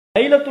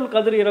லைலத்துல்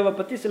கத்ர் இரவை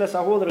பற்றி சில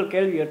சகோதரர்கள்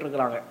கேள்வி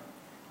கேட்டிருக்கிறாங்க.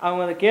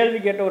 அவங்க அந்த கேள்வி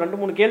கேட்ட ஒரு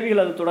 2-3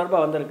 கேள்விகள் அது தொடர்பாக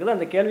வந்திருக்குது.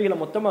 அந்த கேள்விகளை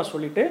மொத்தமாக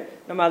சொல்லிட்டு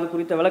நம்ம அது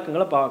குறித்த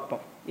விளக்கங்களை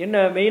பார்ப்போம்.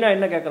 என்ன மெயினாக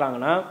என்ன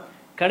கேட்குறாங்கன்னா,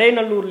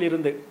 கடைநல்லூரில்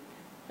இருந்து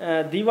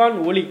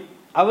திவான் ஒளி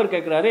அவர்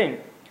கேட்குறாரு,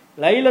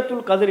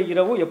 லைலத்துல் கத்ர்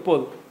இரவு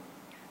எப்போது,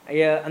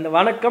 அந்த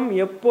வணக்கம்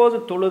எப்போது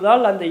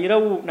தொழுதால் அந்த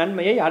இரவு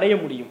நன்மையை அடைய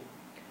முடியும்?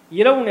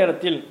 இரவு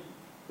நேரத்தில்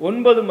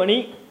 9 மணி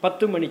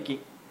 10 மணிக்கு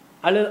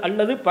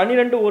அல்லது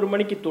 12-1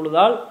 மணிக்கு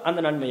தொழுதால்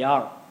அந்த நன்மையா?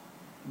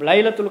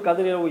 லைலத்துல்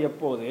கத்ர் இரவு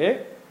எப்போது,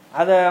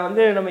 அதை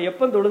நம்ம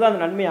எப்போ தொழுதா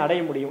அந்த நன்மையை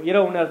அடைய முடியும்?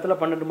 இரவு நேரத்தில்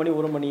 12 மணி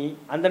 1 மணி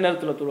அந்த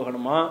நேரத்தில்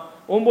தொழுகணுமா,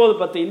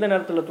 9-10 இந்த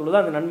நேரத்தில் தொழுதா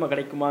அந்த நன்மை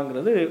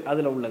கிடைக்குமாங்கிறது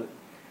அதில் உள்ளது.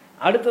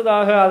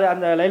 அடுத்ததாக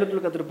அந்த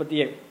லைலத்துல் கத்ர்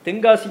பற்றிய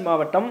தென்காசி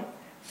மாவட்டம்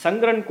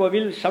சங்கரன்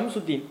கோவில்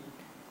ஷம்சுத்தீன்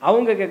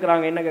அவங்க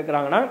கேட்குறாங்க, என்ன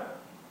கேட்குறாங்கன்னா,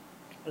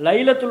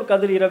 லைலத்துல்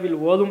கத்ர் இரவில்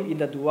ஓதும்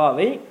இந்த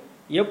துவாவை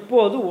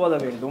எப்போது ஓத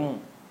வேண்டும்?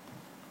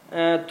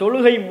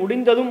 தொழுகை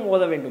முடிந்ததும்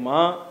ஓத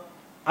வேண்டுமா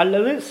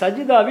அல்லது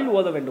சஜிதாவில்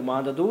ஓத வேண்டுமா?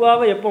 அந்த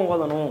துவாவை எப்போ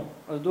ஓதணும்?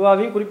 அந்த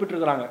துவாவையும்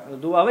குறிப்பிட்டிருக்கிறாங்க. அந்த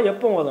துவாவை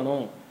எப்போ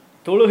ஓதணும்?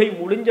 தொழுகை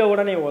முடிஞ்ச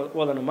உடனே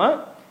ஓதணுமா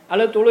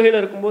அல்லது தொழுகையில்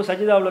இருக்கும்போது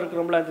சஜிதாவில்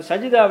இருக்கிறோம்ல அந்த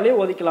சஜிதாவிலே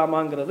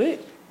ஓதிக்கலாமாங்கிறது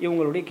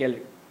இவங்களுடைய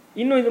கேள்வி.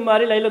 இன்னும் இது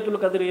மாதிரி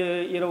லைலத்துல் கத்ர்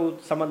இரவு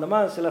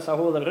சம்பந்தமாக சில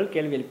சகோதரர்கள்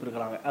கேள்வி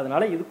எழுப்பியிருக்கிறாங்க.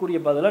 அதனால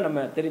இதுக்குரிய பதிலை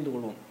நம்ம தெரிந்து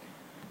கொள்வோம்.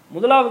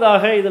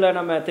 முதலாவதாக இதில்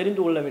நம்ம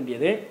தெரிந்து கொள்ள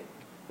வேண்டியது,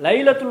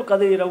 லைலத்துல்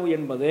கத்ர் இரவு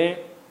என்பது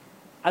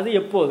அது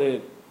எப்போது?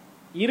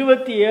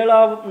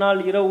 27ஆம் நாள்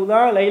இரவு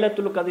தான்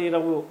லைலத்துல் கத்ர்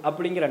இரவு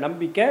அப்படிங்கிற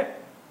நம்பிக்கை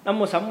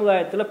நம்ம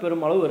சமுதாயத்தில்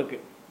பெருமளவு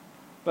இருக்குது.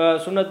 இப்போ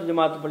சுன்னத்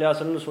ஜமாத்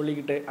பள்ளியாசல்னு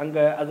சொல்லிக்கிட்டு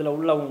அங்கே அதில்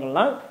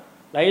உள்ளவங்கள்லாம்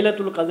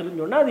லைலத்துல்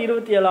கத்ர்னு சொன்னால் அது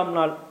 27ஆம்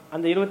நாள்,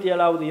 அந்த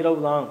 27வது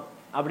இரவு தான்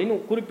அப்படின்னு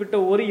குறிப்பிட்ட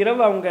ஒரு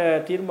இரவு அவங்க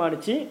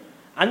தீர்மானித்து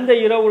அந்த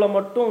இரவுல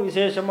மட்டும்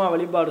விசேஷமாக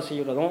வழிபாடு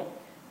செய்கிறதும்,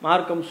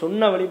 மார்க்கம்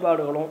சொன்ன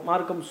வழிபாடுகளும்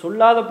மார்க்கம்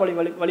சொல்லாத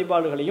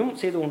வழிபாடுகளையும்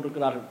செய்து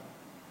கொண்டிருக்கிறார்கள்.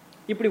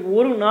 இப்படி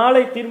ஒரு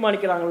நாளை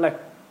தீர்மானிக்கிறாங்கல்ல,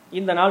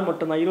 இந்த நாள்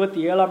மட்டும்தான்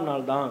 27ஆம்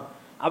நாள் தான்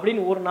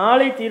அப்படின்னு ஒரு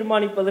நாளை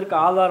தீர்மானிப்பதற்கு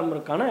ஆதாரம்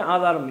இருக்கான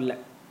ஆதாரம் இல்லை.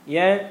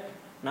 ஏன்?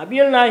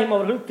 நபிகள் நாயகம்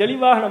அவர்கள்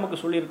தெளிவாக நமக்கு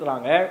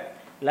சொல்லியிருக்கிறாங்க,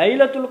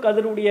 லைலத்துல்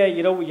கத்ருடைய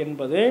இரவு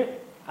என்பது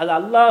அது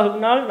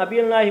அல்லாஹ்வினால்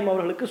நபிகள் நாயகம்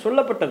அவர்களுக்கு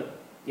சொல்லப்பட்டது.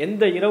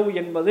 எந்த இரவு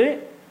என்பது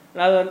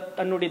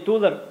தன்னுடைய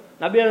தூதர்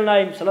நபிகள்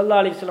நாயகம்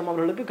ஸல்லல்லாஹு அலைஹி வஸல்லம்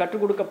அவர்களுக்கு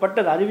கற்றுக்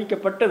கொடுக்கப்பட்டது,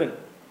 அறிவிக்கப்பட்டது.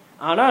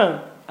 ஆனால்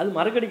அது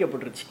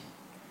மறக்கடிக்கப்பட்டுருச்சு.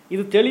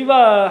 இது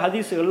தெளிவாக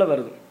ஹதீஸுகளில்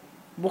வருது.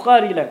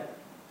 புகாரியில்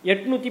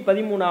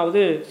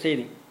 813வது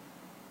செய்தி,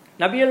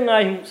 நபிகள்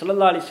நாயகம்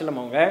ஸல்லல்லாஹு அலைஹி வஸல்லம்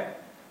அவங்க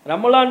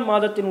ரமலான்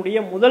மாதத்தினுடைய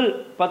முதல்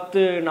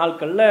 10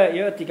 நாட்களில்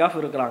ஏத்திகாஃப்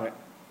இருக்கிறாங்க.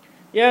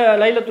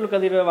 லைலத்துல்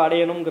கத்ர்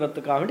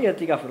அடையணுங்கிறதுக்காக வேண்டி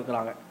ஏத்திகாஃப்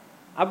இருக்கிறாங்க.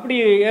 அப்படி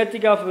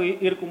ஏத்திகாஃப்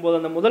இருக்கும்போது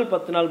அந்த முதல்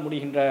 10 நாள்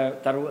முடிகின்ற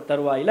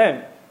தருவாயில்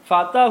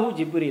ஃபத்தாஹு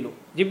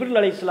ஜிப்ரில்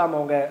அலைஹிஸ்ஸலாம்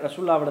அவங்க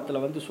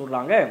ரசூலுல்லாஹ்விடத்தில்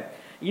சொல்கிறாங்க,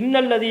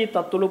 இன்னல்லதி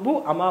தத்துலுபு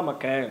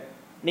அமாமக்க,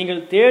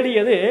 நீங்கள்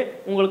தேடியது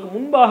உங்களுக்கு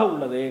முன்பாக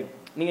உள்ளது,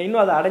 நீங்கள்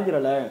இன்னும் அதை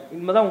அடைஞ்சிடலை,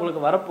 இனிமேதான்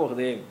உங்களுக்கு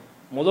வரப்போகுது.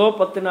 முதல்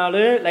 10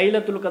 நாள்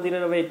லைலத்துல்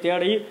கத்ரை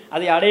தேடி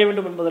அதை அடைய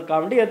வேண்டும் என்பதற்காக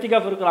வேண்டி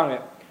ஏத்திகாஃப் இருக்கிறாங்க.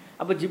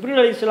 அப்போ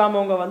ஜிப்ரில் அலைஹிஸ்ஸலாம்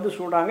அவங்க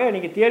சொல்கிறாங்க,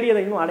 நீங்கள்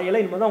தேடியதை இன்னும்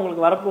அடையலை, இனிமேல் தான்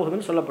உங்களுக்கு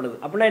வரப்போகுதுன்னு சொல்லப்படுது.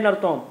 அப்படின்னா என்ன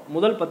அர்த்தம்?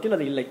 முதல் 10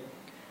 அது இல்லை.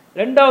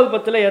 2வது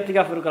 10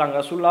 ஏத்திகாஃப் இருக்கிறாங்க,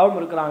 ரசூலுல்லாஹும்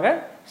இருக்கிறாங்க,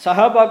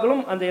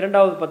 சஹாபாக்களும் அந்த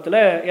 2வது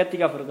 10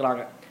 ஏத்திகாஃப்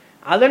இருக்கிறாங்க.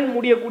 அதன்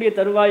முடியக்கூடிய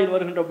தருவாயில்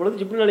வருகின்ற பொழுது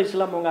ஜிப்ரில்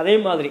அலைஹிஸ்ஸலாம் அவங்க அதே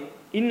மாதிரி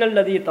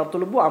இன்னல்லதி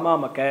தத்துலுபு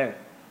அமாமக்க,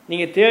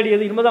 நீங்கள்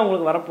தேடியது இனிமேல் தான்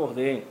உங்களுக்கு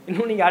வரப்போகுது,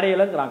 இன்னும் நீங்கள்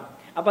அடையலைங்கிறாங்க.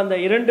 அப்போ அந்த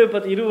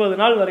 20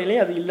 நாள்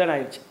வரையிலையும் அது இல்லைன்னு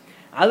ஆயிடுச்சு.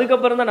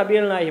 அதுக்கப்புறம் தான்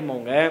நபிகள் நாயகம்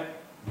அவங்க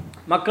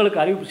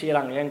மக்களுக்கு அறிவிப்பு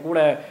செய்கிறாங்க, என் கூட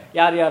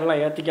யார்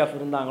யாரெல்லாம் ஏத்திகாஃப்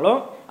இருந்தாங்களோ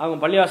அவங்க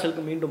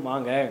பள்ளிவாசலுக்கு மீண்டும்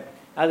வாங்க,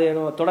 அது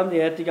தொடர்ந்து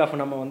ஏத்திகாஃப்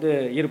நம்ம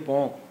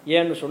இருப்போம்.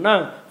 ஏன்னு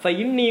சொன்னால்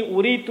இன்னி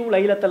உரீத்து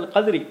லைலத்துல்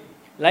கத்ரி,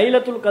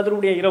 லைலத்துல்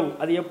கத்ருடைய இரவு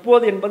அது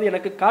எப்போது என்பது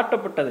எனக்கு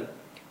காட்டப்பட்டது.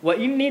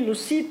 இன்னி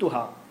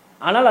நுஸீதுஹா,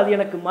 ஆனால் அது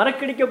எனக்கு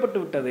மறக்கடிக்கப்பட்டு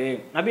விட்டது.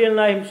 நபிகள்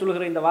நாயகம்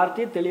சொல்கிற இந்த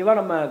வார்த்தையை தெளிவாக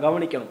நம்ம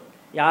கவனிக்கணும்.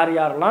 யார்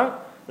யாரெல்லாம்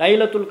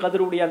லைலத்துல்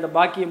கத்ருடைய அந்த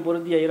பாக்கியம்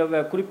பொருந்திய இரவை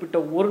குறிப்பிட்ட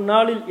ஒரு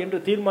நாளில் என்று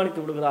தீர்மானித்து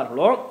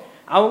விடுகிறார்களோ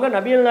அவங்க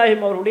நபிகள்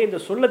நாயகம் அவருடைய இந்த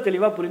சொல்ல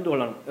தெளிவாக புரிந்து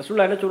கொள்ளணும்.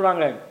 ரசூலுல்லாஹ் என்ன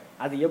சொல்கிறாங்க,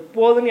 அது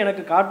எப்போதுன்னு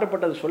எனக்கு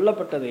காட்டப்பட்டது,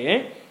 சொல்லப்பட்டது.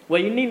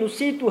 இன்னி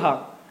நுஸீதுஹா,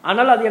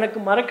 ஆனால் அது எனக்கு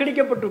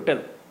மறக்கடிக்கப்பட்டு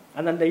விட்டது.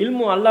 அந்த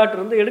இல்மு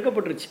அல்லாஹ்விலிருந்து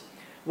எடுக்கப்பட்டுருச்சு.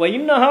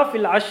 இன்னஹா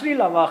ஃபில்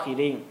அஷ்ரில்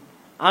அவாஹிரி,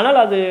 ஆனால்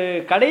அது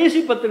கடைசி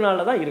 10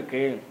 நாளில் தான்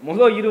இருக்கு.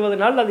 முதல் 20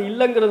 நாள் அது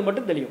இல்லைங்கிறது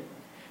மட்டும் தெரியும்,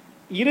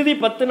 இறுதி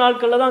 10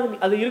 நாட்களில் தான்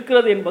அது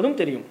இருக்கிறது என்பதும்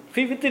தெரியும்.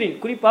 ஃபி வித்ரின்,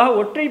 குறிப்பாக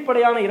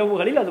ஒற்றைப்படையான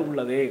இரவுகளில் அது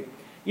உள்ளது.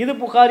 இது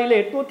புகாரில்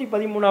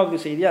 813வது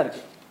செய்தியாக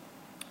இருக்கு.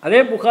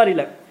 அதே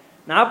புகாரில்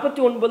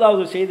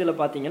 49வது செய்தியில்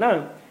பார்த்தீங்கன்னா,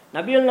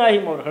 நபிகள்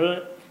நாயகம் அவர்கள்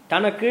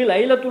தனக்கு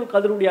லைலத்துல்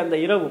கத்ருடைய அந்த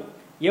இரவு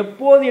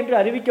எப்போது என்று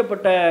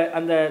அறிவிக்கப்பட்ட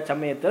அந்த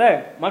சமயத்தில்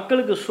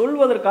மக்களுக்கு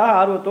சொல்வதற்காக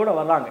ஆர்வத்தோடு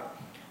வர்றாங்க.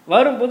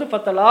 வரும்போது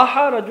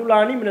ஃபத்தலாஹா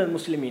ரஜுலானி மினல்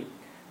முஸ்லிமீன்,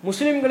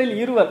 முஸ்லீம்களில்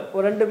இருவர்,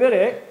 ஒரு 2 பேர்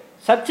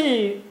சர்ச்சை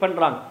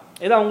பண்ணுறாங்க.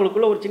 ஏதோ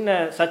அவங்களுக்குள்ள ஒரு சின்ன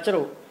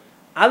சச்சரவு.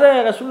 அதை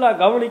ரசூலுல்லாஹ்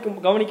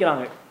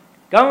கவனிக்கிறாங்க.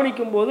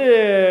 கவனிக்கும் போது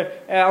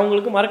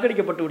அவங்களுக்கு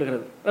மறக்கடிக்கப்பட்டு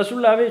விடுகிறது.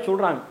 ரசூலுல்லாஹ்வே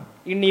சொல்கிறாங்க,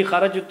 இன்னி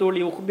ஹரஜுத்து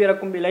லி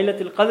உக்பிரக்கும் பி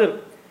லைலத்துல் கத்ர்,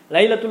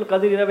 லைலத்துல்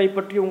கத்ர் இரவை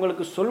பற்றி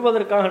உங்களுக்கு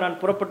சொல்வதற்காக நான்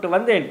புறப்பட்டு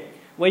வந்தேன்.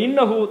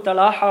 இன்னஹு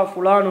தலாஹா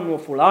ஃபுலானுன் வ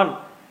ஃபுலான்,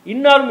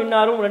 இன்னாரும்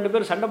இன்னாரும் ரெண்டு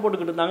பேரும் சண்டை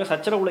போட்டுக்கிட்டு இருந்தாங்க,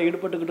 சச்சரவுல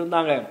ஈடுபட்டுக்கிட்டு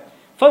இருந்தாங்க.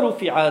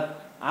 ஃபருஃபியத்,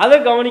 அதை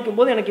கவனிக்கும்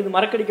போது எனக்கு இது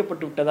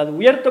மறக்கடிக்கப்பட்டு விட்டது, அது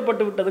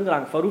உயர்த்தப்பட்டு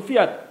விட்டதுங்கிறாங்க.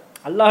 ஃபருஃபியத்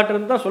அல்லாஹ்ட்ட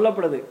இருந்து தான்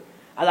சொல்லப்படுது,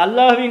 அது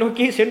அல்லாஹ்வை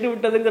நோக்கி சென்று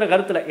விட்டதுங்கிற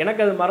கருத்துல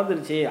எனக்கு அது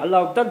மறந்துருச்சு,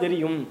 அல்லாஹ்வுக்கு தான்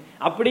தெரியும்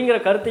அப்படிங்கிற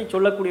கருத்தை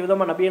சொல்லக்கூடிய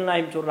விதமா நபிகள்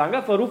நாயகம் சொல்றாங்க.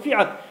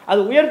 ஃபருஃபியத்,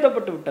 அது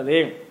உயர்த்தப்பட்டு விட்டது,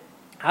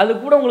 அது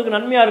கூட உங்களுக்கு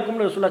நன்மையா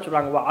இருக்கும்னு ரசூலுல்லாஹ்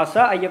சொல்றாங்க.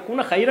 வஅஸா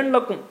அய்யகுன கைரன்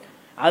லக்கும்,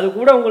 அது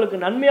கூட உங்களுக்கு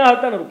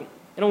நன்மையாகத்தான் இருக்கும்.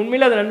 ஏன்னா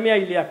உண்மையில அது நன்மையா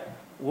இல்லையா?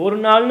 ஒரு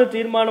நாள்னு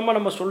தீர்மானமா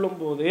நம்ம சொல்லும்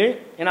போது,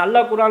 ஏன்னா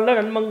அல்லாஹ் குர்ஆன்ல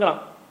நன்மங்களாம்,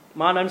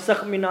 மா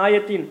நன்சஹ் மின்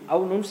ஆயத்தின்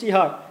அவ்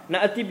நுன்சிஹா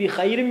நஅதி பி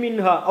கைரின்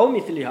மின்ஹா அவ்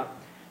மிஸ்லிஹா,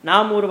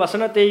 நாம் ஒரு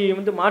வசனத்தை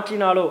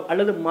மாற்றினாலோ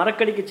அல்லது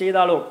மறக்கடிக்க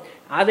செய்தாலோ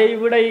அதை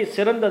விட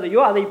சிறந்ததையோ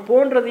அதை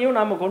போன்றதையோ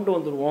நாம் கொண்டு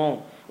வந்துடுவோம்.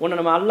 ஒன்று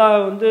நம்ம அல்லாஹ்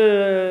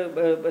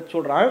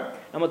சொல்கிறான்,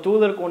 நம்ம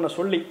தூதருக்கு ஒன்றை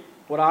சொல்லி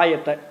ஒரு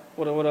ஆயத்தை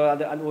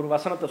அது ஒரு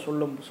வசனத்தை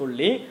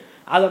சொல்லி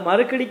அதை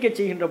மறுக்கடிக்க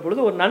செய்கின்ற பொழுது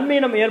ஒரு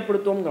நன்மையை நம்ம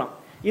ஏற்படுத்துவோங்கிறான்.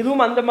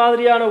 இதுவும் அந்த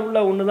மாதிரியான உள்ள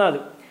ஒன்று தான் அது.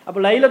 அப்போ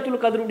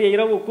லைலத்துல் கத்ருடைய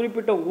இரவு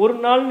குறிப்பிட்ட ஒரு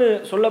நாள்னு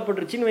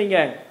சொல்லப்பட்டுருச்சுன்னு வைங்க,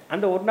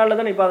 அந்த ஒரு நாளில்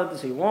தானே இபாதத்து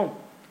செய்வோம்.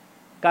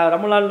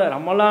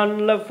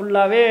 ரமலானில்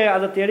ஃபுல்லாகவே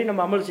அதை தேடி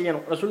நம்ம அமல்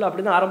செய்யணும். ரசூலுல்லாஹ்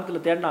அப்படி தான்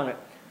ஆரம்பத்தில் தேடினாங்க.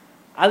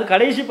 அது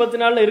கடைசி 10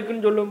 நாளில்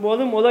இருக்குன்னு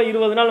சொல்லும்போது முதல்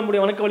 20 நாள்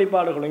நம்முடைய வணக்க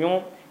வழிபாடுகளையும்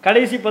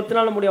கடைசி 10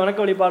 நாள் நம்முடைய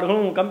வணக்க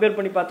வழிபாடுகளும் கம்பேர்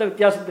பண்ணி பார்த்தா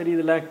வித்தியாசம்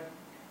தெரியுதுல்ல.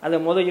 அது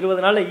முதல்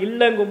 20 நாளில்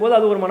இல்லைங்கும் போது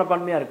அது ஒரு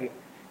மனப்பான்மையாக இருக்குது.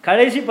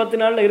 கடைசி 10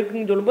 நாளில்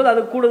இருக்குன்னு சொல்லும்போது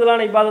அது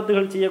கூடுதலான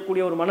இபாதத்துகள்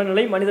செய்யக்கூடிய ஒரு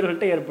மனநிலை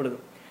மனிதர்கள்ட்ட ஏற்படுது.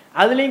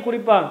 அதுலேயும்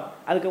குறிப்பாக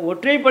அதுக்கு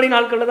ஒற்றைப்படை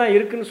நாட்களில் தான்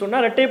இருக்குன்னு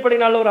சொன்னால் இரட்டைப்படை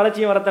நாளில் ஒரு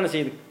அலட்சியம் வரத்தானே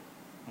செய்யுது.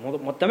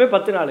 மொத்தமே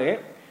 10 நாள்,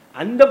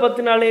 அந்த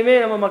 10 நாளையுமே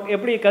நம்ம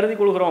எப்படி கருதி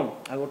கொள்கிறோம்,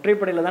 அது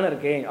ஒற்றைப்படையில் தானே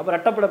இருக்கு, அப்போ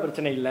இரட்டைப்படை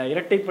பிரச்சனை இல்லை,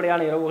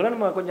 இரட்டைப்படையான இரவுகளை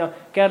நம்ம கொஞ்சம்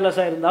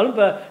கேர்லெஸ்ஸாக இருந்தாலும்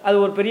இப்போ அது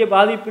ஒரு பெரிய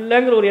பாதிப்பு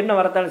இல்லைங்கிற ஒரு எண்ணம்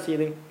வரத்தானே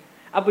செய்யுது.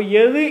 அப்போ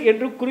எது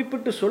என்று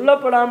குறிப்பிட்டு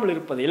சொல்லப்படாமல்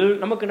இருப்பதில்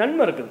நமக்கு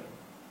நன்மை இருக்குது.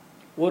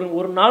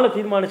 ஒரு நாளை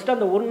தீர்மானிச்சுட்டு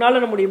அந்த ஒரு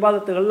நாளில் நம்முடைய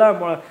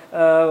இபாதத்துகள்லாம்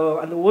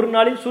அந்த ஒரு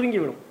நாளில்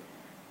சுருங்கிவிடும்.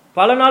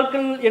 பல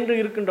நாட்கள் என்று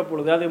இருக்கின்ற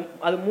பொழுது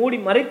அது மூடி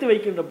மறைத்து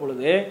வைக்கின்ற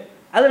பொழுது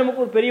அது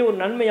நமக்கு ஒரு பெரிய ஒரு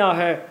நன்மையாக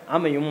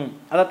அமையும்.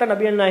 அதைத்தான்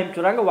நபிகள் நாயகம்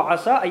சொல்றாங்க,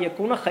 வஅஸா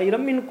அய்யகுன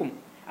கைரம் மின்கும்,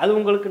 அது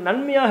உங்களுக்கு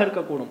நன்மையாக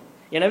இருக்கக்கூடும்.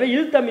 எனவே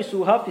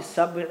இல்தமிஸூஹா ஃபிஸ்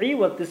ஸப்இ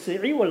வ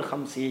திஸ்இ வல்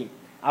ஹம்ஸி,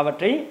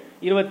 அவற்றை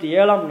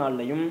 27ஆம்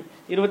நாள்லையும்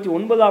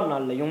 29ஆம்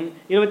நாள்லையும்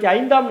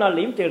 25ஆம்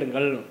நாள்லையும்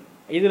தேடுங்கள்.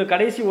 இதில்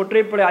கடைசி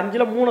ஒற்றைப்படை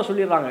 5ல் 3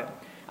 சொல்லிடுறாங்க.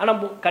 ஆனால்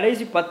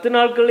கடைசி 10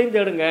 நாட்கள்லையும்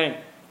தேடுங்க,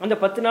 அந்த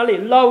 10 நாள்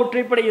எல்லா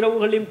ஒற்றைப்படை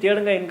இரவுகளையும்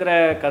தேடுங்க என்கிற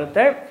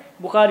கருத்தை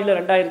புகாரில்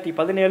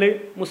 2017,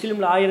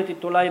 முஸ்லீமில்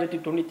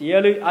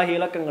 1997 ஆகிய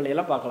இலக்கங்களை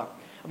எல்லாம் பார்க்கலாம்.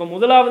 அப்போ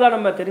முதலாவதாக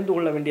நம்ம தெரிந்து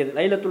கொள்ள வேண்டியது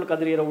லைலத்துல்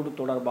கத்ர் இரவு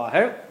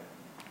தொடர்பாக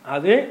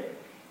அது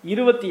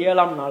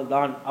 27ஆம் நாள்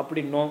தான்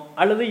அப்படின்னோம்,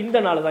 அல்லது இந்த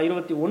நாள் தான்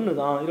 21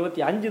 தான்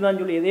 25 தான்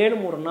சொல்லி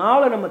ஏதேனும் ஒரு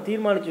நாளை நம்ம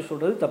தீர்மானித்து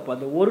சொல்றது தப்பு.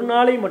 அந்த ஒரு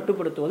நாளை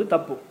மட்டுப்படுத்துவது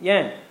தப்பு.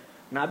 ஏன்?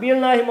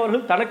 நபிகள் நாயகம்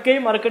அவர்கள் தனக்கே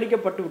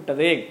மறக்கடிக்கப்பட்டு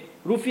விட்டது,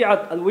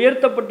 ருஃபியாத், அது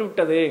உயர்த்தப்பட்டு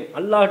விட்டது,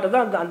 அல்லாஹ்ட்ட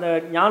தான் அந்த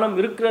ஞானம்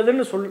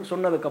இருக்கிறதுன்னு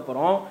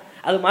சொன்னதுக்கப்புறம்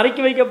அது மறைக்க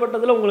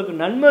வைக்கப்பட்டதில் உங்களுக்கு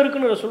நன்மை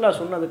இருக்குன்னு ரசூலுல்லாஹ்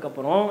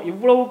சொன்னதுக்கப்புறம்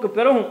இவ்வளவுக்கு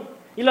பிறகும்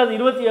இல்லை அது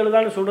 27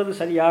 தான் சொல்றது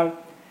சரியா?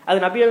 அது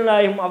நபிகள்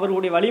நாயகம்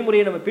அவர்களுடைய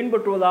வழிமுறையை நம்ம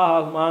பின்பற்றுவதாக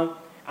ஆகுமா?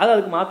 அது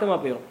அதுக்கு மாற்றமாக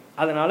போயிடும்.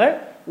 அதனால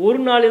ஒரு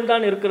நாளில்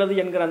தான் இருக்கிறது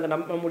என்கிற அந்த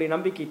நம்முடைய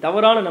நம்பிக்கை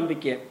தவறான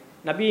நம்பிக்கை,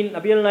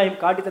 நபிகள்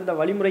நாயகம் காட்டி தந்த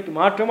வழிமுறைக்கு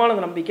மாற்றமான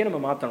அந்த நம்பிக்கையை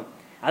நம்ம மாற்றணும்.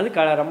 அது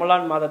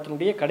ரமலான்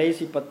மாதத்தினுடைய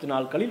கடைசி 10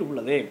 நாட்களில்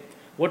உள்ளது.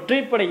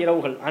 ஒற்றைப்படை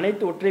இரவுகள்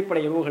அனைத்து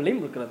ஒற்றைப்படை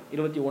இரவுகளையும் இருக்கிறது.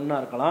 21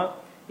 இருக்கலாம்,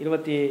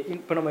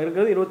 இப்போ நம்ம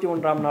இருக்கிறது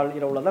 21ஆம் நாள்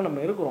இரவுல தான்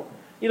நம்ம இருக்கிறோம்.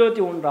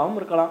 21ஆம்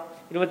இருக்கலாம்,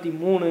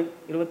 23,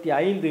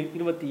 25,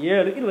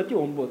 27,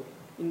 29,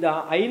 இந்த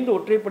 5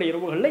 ஒற்றைப்படை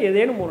இரவுகளில்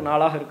ஏதேனும் ஒரு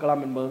நாளாக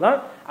இருக்கலாம் என்பதுதான்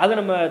அதை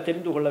நம்ம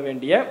தெரிந்து கொள்ள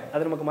வேண்டிய,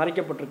 அது நமக்கு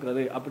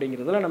மறைக்கப்பட்டிருக்கிறது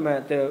அப்படிங்கிறதுல நம்ம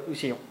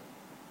விஷயம்.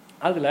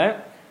 அதில்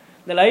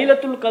இந்த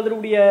லைலத்துல்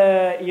கத்ருடைய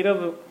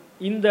இரவு,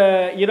 இந்த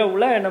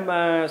இரவுல நம்ம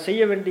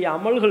செய்ய வேண்டிய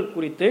அமல்கள்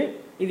குறித்து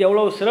இது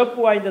எவ்வளவு சிறப்பு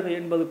வாய்ந்தது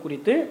என்பது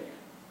குறித்து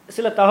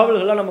சில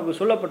தகவல்கள்லாம் நமக்கு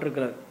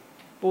சொல்லப்பட்டிருக்கிறது.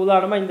 இப்போ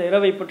உதாரணமாக இந்த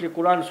இரவை பற்றி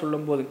குர்ஆன்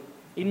சொல்லும்போது,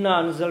 இன்னா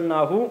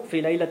அன்ஸல்நாஹு ஃபி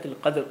லைலத்துல்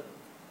கத்ர்,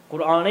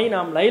 குர்ஆனை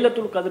நாம்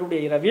லைலத்துல் கத்ருடைய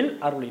இரவில்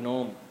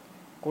அருளினோம்.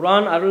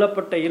 குர்ஆன்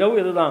அருளப்பட்ட இரவு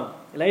இதுதான்,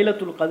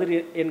 லைலத்துல் கத்ர்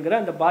என்கிற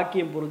அந்த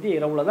பாக்கியம் பொருந்திய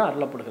இரவுல தான்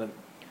அருளப்படுகிறது.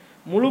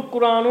 முழு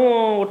குர்ஆனும்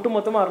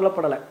ஒட்டுமொத்தமாக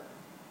அருளப்படலை.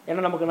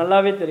 ஏன்னா நமக்கு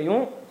நல்லாவே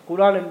தெரியும்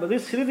குர்ஆன் என்பது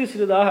சிறிது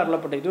சிறிதாக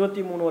அருளப்பட்ட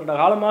 23 வருட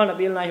காலமாக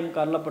நபிகள்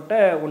நாயகமுக்கு அருளப்பட்ட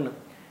ஒன்று.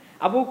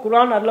 அப்போ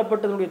குர்ஆன்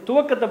அருளப்பட்டதனுடைய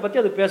துவக்கத்தை பற்றி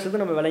அது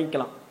பேசுறது நம்ம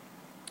விளங்கிக்கலாம்.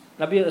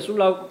 நபி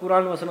ரசூலுல்லாஹ்வுக்கு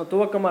குர்ஆன் வசனம்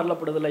துவக்கமாக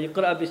அருளப்படுதில்ல,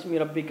 இக்ரா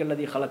பிஸ்மி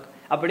ரப்பிக்கல்லதி ஹலக்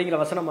அப்படிங்கிற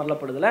வசனம்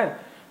அருளப்படுதில்ல.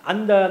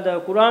 அந்த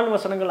குர்ஆன்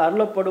வசனங்கள்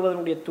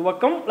அருளப்படுவதனுடைய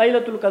துவக்கம்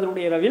லைலத்துல்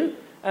கத்ருடைய இரவில்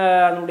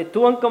அதனுடைய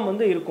துவக்கம்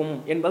இருக்கும்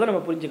என்பதை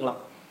நம்ம புரிஞ்சுக்கலாம்.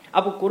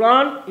 அப்போ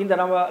குர்ஆன் இந்த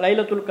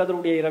லைலத்துல்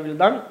கத்ருடைய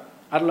இரவில் தான்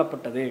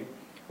அருளப்பட்டது.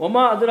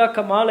 ஒமா அதுராக்க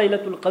மா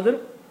லைலத்துல் கத்ர்,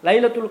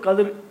 லைலத்துல்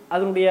கத்ர்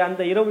அதனுடைய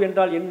அந்த இரவு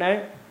என்றால் என்ன?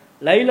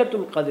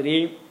 லைலத்துல் கத்ரி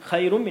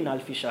ஹைரும் மின்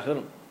அல்ஃபி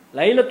ஷஹர்,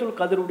 லைலத்துல்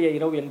கத்ருடைய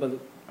இரவு என்பது,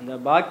 அந்த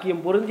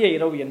பாக்கியம் பொருந்திய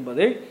இரவு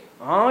என்பது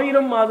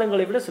 1000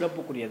 மாதங்களை விட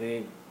சிறப்புக்குரியது.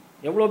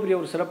 எவ்வளோ பெரிய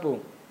ஒரு சிறப்பு!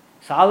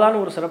 சாதாரண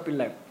ஒரு சிறப்பு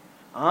இல்லை.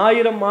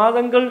 1000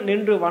 மாதங்கள்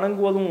நின்று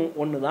வணங்குவதும்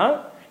ஒன்று தான்,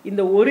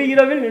 இந்த ஒரு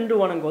இரவில் நின்று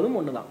வணங்குவதும்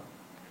ஒண்ணுதான்.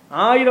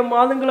 1000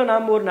 மாதங்களை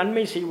நாம் ஒரு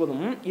நன்மை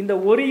செய்வதும் இந்த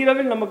ஒரு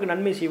இரவில் நமக்கு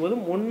நன்மை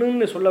செய்வதும்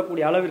ஒண்ணுன்னு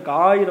சொல்லக்கூடிய அளவிற்கு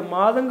 1000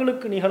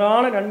 மாதங்களுக்கு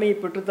நிகரான நன்மையை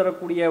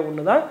பெற்றுத்தரக்கூடிய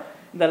ஒண்ணுதான்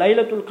இந்த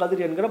லைலத்துல்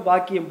கத்ர் என்கிற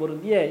பாக்கியம்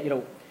பொருந்திய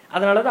இரவு.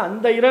 அதனாலதான்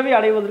அந்த இரவை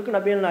அடைவதற்கு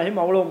நபிகள்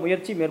நாயகம் அவ்வளவு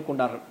முயற்சி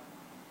மேற்கொண்டார்கள்.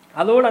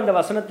 அதோடு அந்த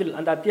வசனத்தில்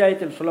அந்த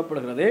அத்தியாயத்தில்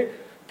சொல்லப்படுகிறது,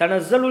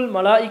 தனஸ்ஸலுல்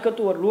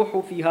மலாயிகத்து வர்ரூஹு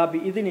ஃபீஹா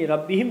பிஇذن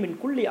ரப்பிஹிம் மின்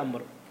குல்லி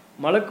அம்ர்.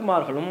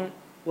 மலக்குமார்களும்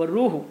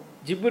வர்ரூஹு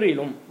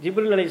ஜிப்ரீலும்,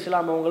 ஜிப்ரீல்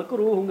அலைஹிஸ்ஸலாம் அவங்களுக்கு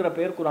ரூஹுங்கிற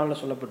பெயர் குர்ஆன்ல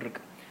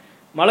சொல்லப்பட்டிருக்கு.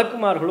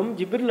 மலக்குமார்களும்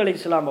ஜிப்ரீல்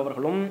அலைஹிஸ்ஸலாம்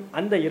அவர்களும்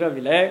அந்த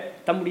இரவில்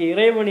தம்முடைய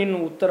இறைவனின்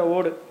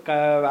உத்தரவோடு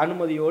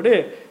அனுமதியோடு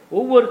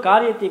ஒவ்வொரு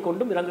காரியத்தை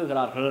கொண்டும்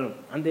இறங்குகிறார்கள்.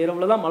 அந்த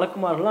இரவில் தான்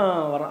மலக்குமார்கள்லாம்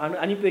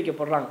அனுப்பி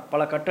வைக்கப்படுறாங்க.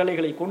 பல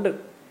கட்டளைகளை கொண்டு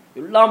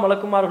எல்லா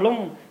மலக்குமார்களும்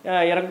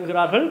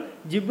இறங்குகிறார்கள்,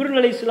 ஜிப்ரீல்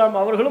அலைஹிஸ்ஸலாம்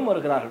அவர்களும்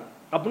வருகிறார்கள்.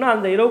 அப்படின்னா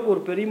அந்த இரவுக்கு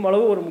ஒரு பெரிய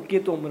அளவு ஒரு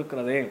முக்கியத்துவம்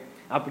இருக்கிறது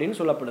அப்படின்னு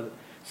சொல்லப்படுது.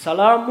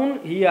 சலாமுன்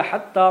ஹிய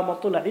ஹத்தா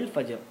மத்துலஇல்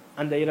ஃபஜர்.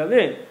 அந்த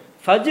இரவு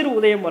ஃபஜ்ர்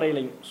உதயம்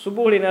வரையிலையும்,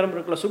 சுபூடைய நேரம்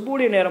இருக்குல்ல,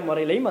 சுபூடைய நேரம்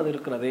வரையிலையும் அது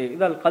இருக்கிறது.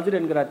 இதால் கத்ர்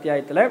என்கிற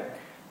அத்தியாயத்தில்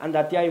அந்த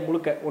அத்தியாயம்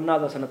முழுக்க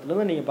 1வது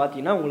வசனத்திலிருந்து நீங்கள்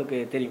பார்த்தீங்கன்னா உங்களுக்கு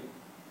தெரியும்.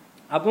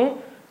 அப்போ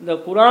இந்த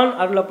குர்ஆன்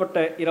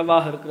அருளப்பட்ட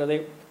இரவாக இருக்கிறது,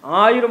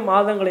 1000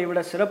 மாதங்களை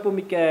விட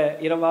சிறப்புமிக்க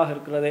இரவாக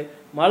இருக்கிறது.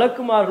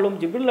 மலக்குமார்களும்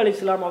ஜிப்ரீல்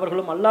அலைஹிஸ்ஸலாம்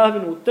அவர்களும்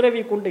அல்லாஹ்வின்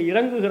உத்தரவை கொண்டு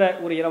இறங்குகிற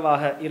ஒரு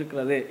இரவாக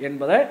இருக்கிறது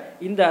என்பதை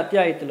இந்த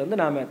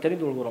அத்தியாயத்திலிருந்து நாம்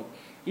தெரிந்து கொள்கிறோம்.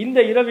 இந்த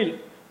இரவில்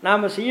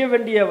நாம் செய்ய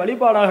வேண்டிய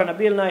வழிபாடாக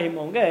நபிகள்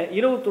நாயகம் அவங்க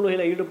இரவு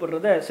தொழுகையில்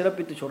ஈடுபடுறதை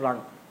சிறப்பித்து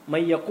சொல்கிறாங்க.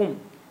 மையக்கும்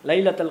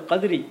லைலத்தல்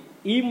கத்ரி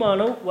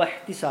ஈமானவ்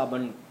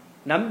வஹ்திசாபன்.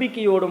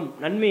 நம்பிக்கையோடும்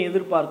நன்மையை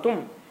எதிர்பார்த்தும்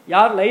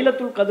யார்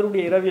லைலத்துல்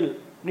கத்ருடைய இரவில்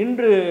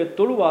நின்று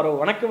தொழுவாரோ,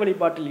 வணக்க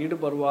வழிபாட்டில்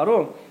ஈடுபடுவாரோ,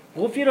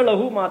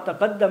 குஃபிரலஹு மா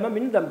தகத்தம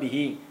மின்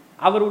தம்பிஹி,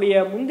 அவருடைய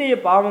முந்தைய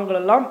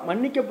பாவங்கள் எல்லாம்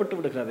மன்னிக்கப்பட்டு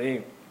விடுகிறது.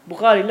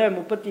 புகாரில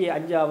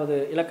 35வது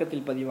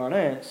இலக்கத்தில் பதிவான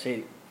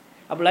செய்தி.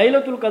 அப்போ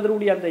லைலத்துல்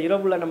கத்ருடைய அந்த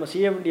இரவுல நம்ம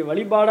செய்ய வேண்டிய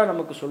வழிபாடாக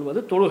நமக்கு சொல்வது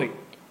தொழுகை.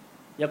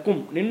 யக்கும்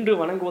நின்று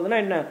வணங்குவதுனா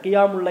என்ன,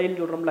 கியாமுல் லைல்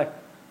சொல்கிறோம்ல,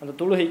 அந்த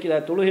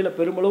தொழுகையில்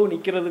பெருமளவு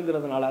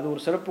நிற்கிறதுங்கிறதுனால அது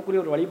ஒரு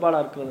சிறப்புக்குரிய ஒரு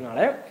வழிபாடாக இருக்கிறதுனால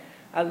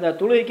அந்த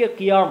தொழுகைக்கு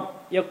கியாம்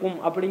யக்கும்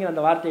அப்படிங்கிற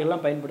அந்த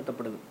வார்த்தைகள்லாம்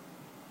பயன்படுத்தப்படுது.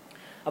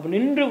 அப்போ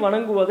நின்று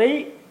வணங்குவதை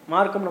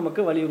மார்க்கம்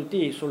நமக்கு வலியுறுத்தி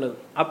சொல்லுது.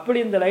 அப்படி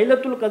இந்த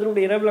லைலத்துல்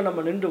கத்ருடைய இரவில்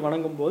நம்ம நின்று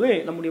வணங்கும் போது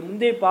நம்முடைய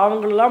முந்தைய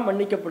பாவங்கள் எல்லாம்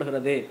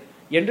மன்னிக்கப்படுகிறது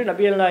என்று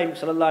நபிகள் நாயகம்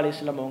ஸல்லல்லாஹு அலைஹி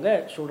வஸல்லம் அவங்க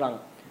சொல்றாங்க.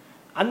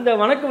 அந்த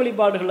வணக்க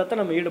வழிபாடுகளில்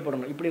தான் நம்ம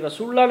ஈடுபடணும். இப்படி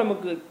ரசூலுல்லாஹ்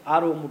நமக்கு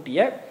ஆர்வமூட்டிய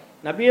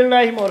நபிகள்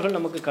நாயகம் அவர்கள்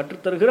நமக்கு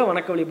கற்றுத்தருகிற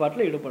வணக்க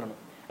வழிபாட்டில் ஈடுபடணும்.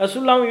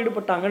 ரசூலுல்லாஹ்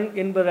ஈடுபட்டாங்க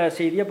என்பத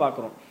செய்தியை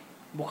பார்க்குறோம்.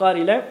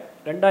 புகாரில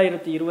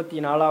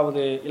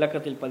 2024வது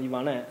இலக்கத்தில்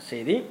பதிவான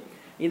செய்தி.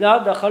 இதா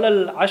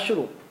தஹலல்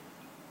அஷ்ரு,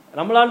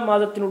 ரமலான்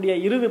மாதத்தினுடைய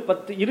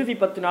இறுதி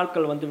 10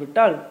 நாட்கள்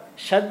வந்துவிட்டால்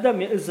ஷத்த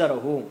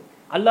மிஸ்ஸரஹு,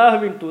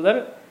 அல்லாஹ்வின் தூதர்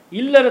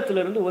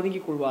இல்லறத்திலிருந்து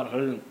ஒதுங்கிக்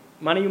கொள்வார்கள்,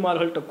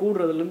 மனைவிமார்கள்ட்ட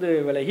கூடுறதிலிருந்து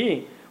விலகி,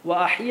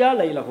 வ அஹ்யா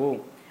லைலஹு,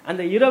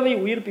 அந்த இரவை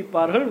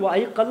உயிர்ப்பிப்பார்கள், வ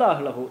ஐகத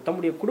அஹ்லஹு,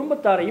 தம்முடைய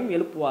குடும்பத்தாரையும்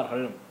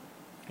எழுப்புவார்கள்.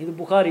 இது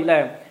புகாரில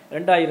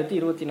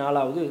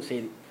 2024வது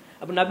செய்தி.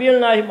 அப்போ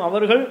நபிகள் நாயகம்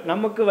அவர்கள்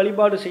நமக்கு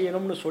வழிபாடு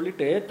செய்யணும்னு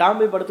சொல்லிட்டு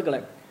தாம்பை படுத்துக்கலை.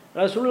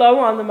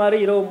 ரசூலுல்லாஹ்வும் அந்த மாதிரி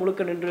இரவு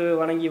முழுக்க நின்று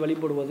வணங்கி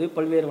வழிபடுவது,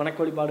 பல்வேறு வணக்க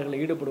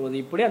வழிபாடுகளில் ஈடுபடுவது,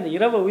 இப்படி அந்த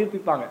இரவை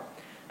உயிர்ப்பிப்பாங்க.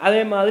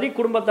 அதே மாதிரி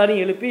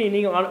குடும்பத்தாரையும் எழுப்பி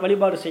நீங்கள்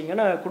வழிபாடு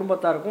செய்யுங்கன்னு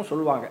குடும்பத்தாருக்கும்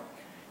சொல்லுவாங்க.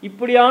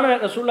 இப்படியான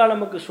ரசூலுல்லாஹ்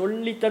நமக்கு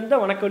சொல்லி தந்த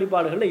வணக்க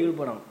வழிபாடுகளில்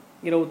ஈடுபடணும்.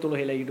 இரவு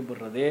தொழுகையில்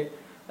ஈடுபடுறது,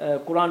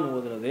 குர்ஆன்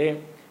ஓதுறது,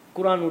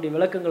 குர்ஆனுடைய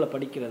விளக்கங்களை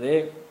படிக்கிறது,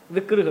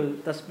 விக்ருகள்,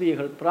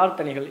 தஸ்பீகள்,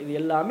 பிரார்த்தனைகள், இது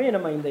எல்லாமே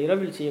நம்ம இந்த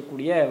இரவில்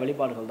செய்யக்கூடிய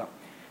வழிபாடுகள் தான்.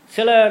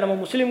 நம்ம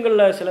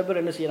முஸ்லீம்களில் சில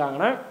பேர் என்ன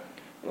செய்கிறாங்கன்னா,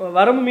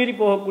 வரம்பு மீறி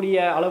போகக்கூடிய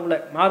அளவில்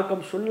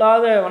மார்க்கம்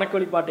சொல்லாத வணக்க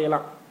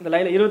வழிபாட்டையெல்லாம் இந்த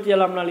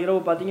 27ஆம் நாள் இரவு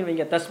பார்த்தீங்கன்னு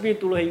வைங்க, தஸ்பீ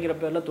தொழுகைங்கிற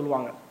பேரில்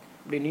தொழுவாங்க.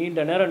 இப்படி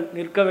நீண்ட நேரம்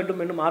நிற்க வேண்டும்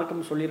என்று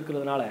மார்க்கம்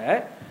சொல்லியிருக்கிறதுனால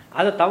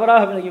அதை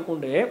தவறாக விலகி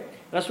கொண்டு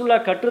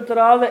ரசூலுல்லாஹ்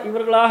கற்றுத்தராத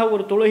இவர்களாக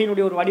ஒரு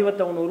தொழுகையினுடைய ஒரு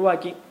வடிவத்தை ஒன்று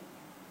உருவாக்கி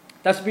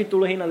தஸ்பீ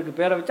தொழுகைன்னு அதுக்கு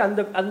பேரை வச்சு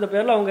அந்த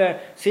பேரில் அவங்க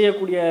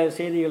செய்யக்கூடிய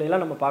செய்திகளை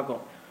எல்லாம் நம்ம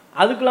பார்க்குறோம்.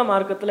 அதுக்கெல்லாம்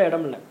மார்க்கத்தில்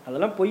இடம் இல்லை.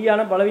 அதெல்லாம்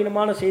பொய்யான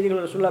பலவீனமான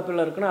செய்திகள் ரசூலுல்லாஹ்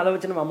பேரில் இருக்குன்னா அதை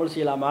வச்சு நம்ம அமல்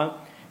செய்யலாமா?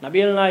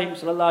 நபிகள் நாயகம்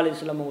ஸல்லல்லாஹு அலைஹி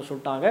வஸல்லம் அவங்க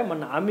சொல்லிட்டாங்க,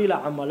 மன் அமில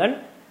அமலன்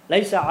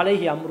லைஸ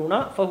அலைஹி அம்ருனா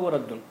ஃபஹுவ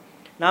ரத்துன்.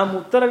 நாம்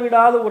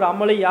உத்தரவிடாத ஒரு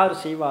அமலை யார்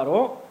செய்வாரோ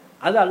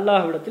அது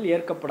அல்லாஹ்விடத்தில்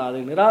ஏற்கப்படாது,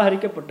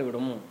 நிராகரிக்கப்பட்டு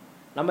விடும்.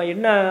 நம்ம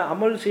என்ன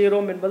அமல்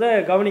செய்கிறோம் என்பதை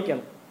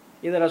கவனிக்கணும்.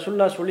 இதை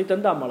ரசூலுல்லாஹ் சொல்லி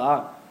தந்த அமலா,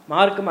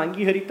 மார்க்கம்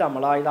அங்கீகரித்த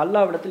அமலா, இது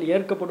அல்லாஹ்விடத்தில்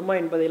ஏற்கப்படுமா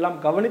என்பதையெல்லாம்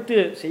கவனித்து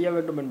செய்ய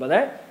வேண்டும் என்பதை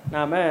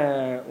நாம்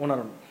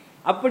உணரணும்.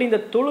 அப்படி இந்த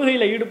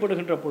தொழுகையில்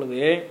ஈடுபடுகின்ற பொழுது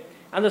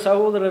அந்த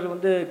சகோதரர்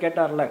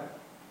கேட்டார்ல,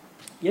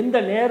 எந்த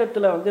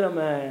நேரத்தில்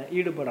நம்ம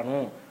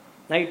ஈடுபடணும்,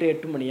 நைட்டு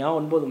 8 மணியா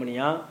 9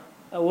 மணியா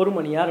 1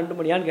 மணியா 2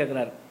 மணியான்னு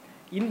கேட்குறாரு.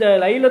 இந்த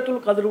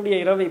லைலத்துல் கத்ருடைய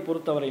இரவை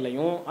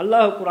பொறுத்தவரையிலையும்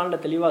அல்லாஹ்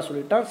குர்ஆனில் தெளிவாக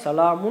சொல்லிட்டான்,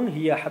 சலாமுன்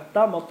ஹிய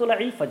ஹத்தா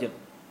மத்துலஇல் ஃபஜர்.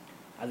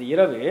 அது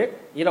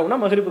இரவுனா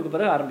மக்ரிபுக்கு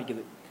பிறகு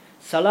ஆரம்பிக்குது.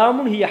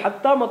 சலாமுன் ஹிய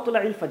ஹத்தா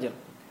மத்துலஇல் ஃபஜர்,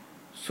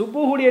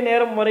 சுபுஹுடைய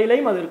நேரம்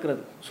வரையிலையும் அது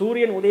இருக்கிறது.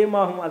 சூரியன்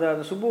உதயமாகும் அது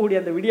சுபுஹுடைய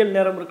அந்த விடியல்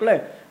நேரம் இருக்குல்ல,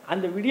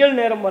 அந்த விடியல்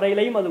நேரம்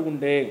வரையிலையும் அது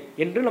உண்டு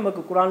என்று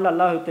நமக்கு குர்ஆனில்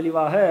அல்லாஹ்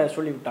தெளிவாக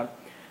சொல்லிவிட்டான்.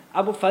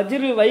 அப்போ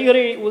ஃபஜ்ரு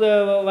வைகரை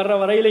வர்ற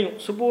வரையிலையும்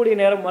சுபுஹுடைய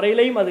நேரம்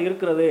வரையிலையும் அது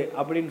இருக்கிறது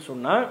அப்படின்னு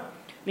சொன்னால்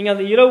நீங்கள்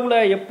அந்த இரவில்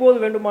எப்போது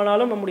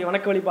வேண்டுமானாலும் நம்முடைய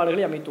வணக்க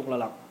வழிபாடுகளை அமைத்துக்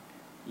கொள்ளலாம்.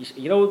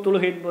 இரவு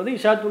தொழுகை என்பது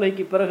இஷா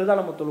தொழுகைக்கு பிறகு தான்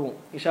நம்ம தொழுவோம்.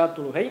 இஷா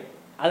தொழுகை,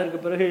 அதற்கு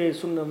பிறகு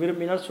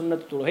விரும்பினால்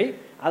சுன்னத் தொழுகை,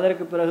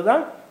 அதற்கு பிறகு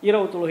தான்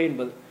இரவு தொழுகை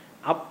என்பது.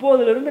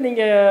 அப்போதிலிருந்து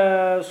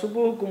நீங்கள்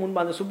சுபுவுக்கு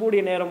முன்பு அந்த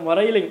சுபுடைய நேரம்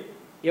வரையிலையும்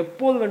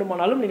எப்போது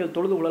வேண்டுமானாலும் நீங்கள்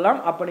தொழுது கொள்ளலாம்.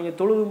 அப்போ நீங்கள்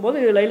தொழுதும் போது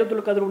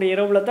லைலத்துல் கத்ருடைய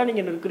இரவில் தான்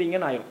நீங்கள்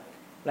நிற்கிறீங்கன்னு ஆயிரும்.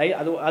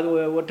 அது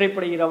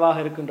ஒற்றைப்படை இரவாக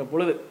இருக்கின்ற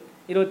பொழுது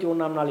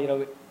 21ஆம் நாள்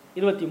இரவு,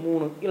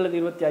 23 அல்லது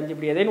 25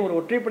 இப்படி ஏதேனும் ஒரு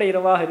ஒற்றைப்படை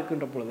இரவாக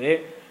இருக்கின்ற பொழுது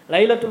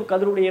லைலத்துல்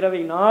கத்ருடைய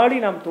இரவை நாடி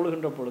நாம்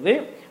தொழுகின்ற பொழுது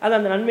அது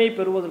அந்த நன்மையை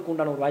பெறுவதற்கு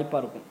உண்டான ஒரு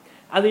வாய்ப்பாக இருக்கும்.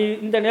 அது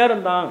இந்த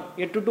நேரம் தான்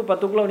 8 to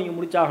 10க்குள்ளே நீங்கள்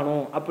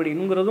முடிச்சாகணும்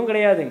அப்படிங்கிறதும்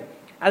கிடையாது.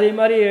 அதே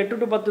மாதிரி 8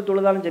 to 10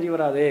 தொழுதாலும் சரி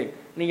வராது,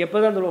 நீங்கள் எப்போ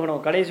தான்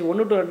தொழுகணும், கடைசி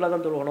 1 to 2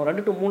 தான் தொழுகணும்,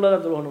 2 to 3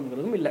 தான்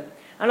தொழுகணுங்கிறதும் இல்லை.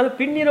 ஆனால்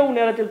பின்னிரவு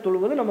நேரத்தில்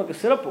தொழுவது நமக்கு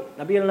சிறப்பு.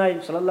 நபிகள்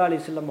நாயகம் ஸல்லல்லாஹு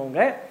அலைஹி வஸல்லம் அவங்க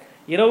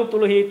இரவு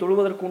தொழுகையை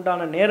தொழுவதற்கு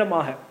உண்டான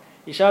நேரமாக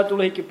இஷா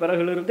தொழுகைக்கு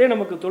பிறகிலிருந்தே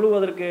நமக்கு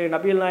தொழுவதற்கு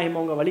நபிகள் நாயகம்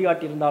அவங்க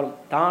வழிகாட்டியிருந்தாலும்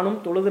தானும்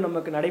தொழுது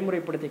நமக்கு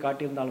நடைமுறைப்படுத்தி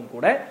காட்டியிருந்தாலும்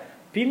கூட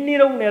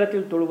பின்னிரவு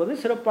நேரத்தில் தொழுவது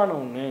சிறப்பான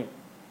ஒன்று.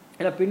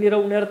 ஏன்னா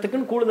பின்னிரவு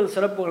நேரத்துக்குன்னு கூடுதல்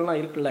சிறப்புகள்லாம்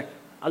இருக்குல்ல.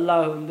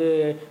 அல்லாஹ்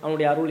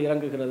அவனுடைய அருள்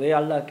இறங்குகிறது,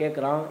 அல்லாஹ்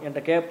கேட்குறான்,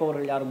 என்கிட்ட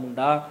கேட்பவர்கள் யாரும்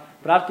உண்டா,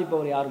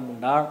 பிரார்த்திப்பவர் யாரும்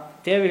உண்டா,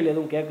 தேவைகள்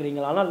எதுவும்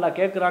கேட்குறீங்களாலும் அல்லாஹ்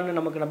கேட்குறான்னு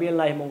நமக்கு நபிகள்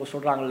நாயகம் அவங்க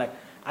சொல்கிறாங்கல்ல.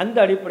 அந்த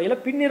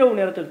அடிப்படையில் பின்னிரவு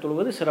நேரத்தில்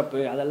தொழுவது சிறப்பு.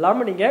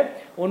 அதெல்லாமல் நீங்கள்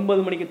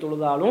 9 மணிக்கு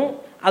தொழுதாலும்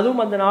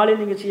அதுவும் அந்த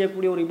நாளில் நீங்கள்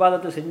செய்யக்கூடிய ஒரு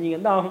இபாதத்தை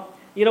செஞ்சீங்கன்னு தான் ஆகும்.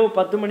 இரவு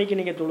 10 மணிக்கு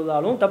நீங்கள்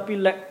தொழுதாலும் தப்பு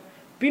இல்லை,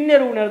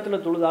 பின்னிரவு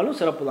நேரத்தில் தொழுதாலும்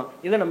சிறப்பு தான்.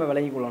 இதை நம்ம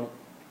விளங்கி கொள்ளணும்.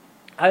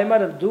 அதே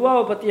மாதிரி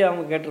துவாவை பற்றி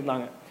அவங்க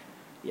கேட்டிருந்தாங்க.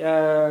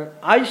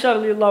 ஆயிஷா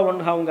ரலியல்லாஹு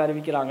அன்ஹா அவங்க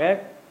அறிவிக்கிறாங்க,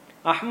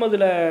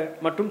 அஹ்மதுல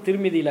மற்றும்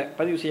திருமிதியில்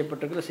பதிவு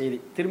செய்யப்பட்டிருக்கிற செய்தி.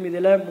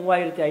 திருமிதியில்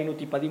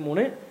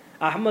 3513,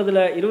 அஹ்மதுல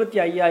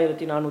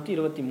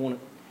 25423.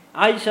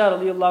 ஆயிஷா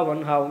ரலியல்லாஹு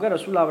அன்ஹா அவங்க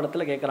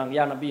ரசூலுல்லாஹ்விடத்தில் கேட்குறாங்க,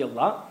 யா நபி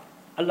அல்லாஹ்,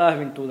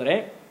 அல்லாஹ்வின் தூதரே,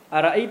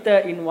 அரஐத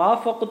இன்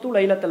வாஃபக்து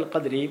லைலத்துல்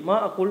கத்ரி மா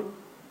அகுல்,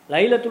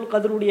 லைலத்துல்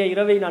கத்ருடைய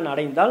இரவை நான்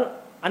அடைந்தால்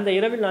அந்த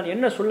இரவில் நான்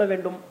என்ன சொல்ல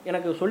வேண்டும்,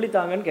 எனக்கு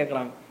சொல்லித்தாங்கன்னு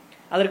கேட்குறாங்க.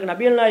 அதற்கு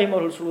நபிகள் நாயகம்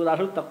அவர்கள்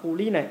சொல்வதார்கள்,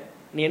 தக்கூலீன,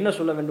 நீ என்ன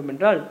சொல்ல வேண்டும்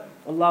என்றால்,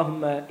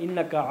 அல்லாஹும்ம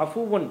இன்னக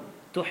அஃபுவன்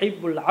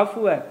துஹிப்புல்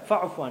அஃப்வ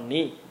ஃபஅஃபு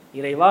அன்னி,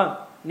 இறைவா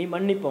நீ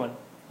மன்னிப்பவன்,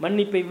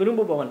 மன்னிப்பை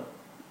விரும்புபவன்,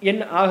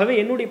 ஆகவே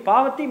என்னுடைய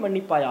பாவத்தை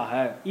மன்னிப்பாயாக,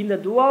 இந்த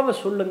துவாவை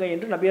சொல்லுங்க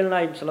என்று நபிகள்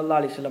நாயகம் ஸல்லல்லாஹு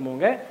அலைஹி வஸல்லம்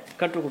அவங்க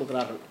கற்றுக்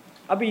கொடுக்கிறார்கள்.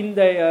 அப்போ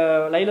இந்த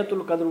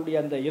லைலத்துல் கத்ருடைய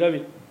அந்த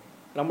இரவில்,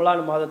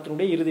 ரமலான்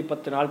மாதத்தினுடைய இறுதி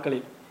 10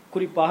 நாட்களில்,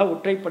 குறிப்பாக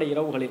ஒற்றைப்படை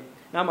இரவுகளில்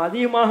நாம்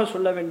அதிகமாக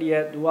சொல்ல வேண்டிய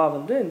துவா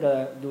இந்த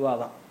துவா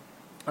தான்.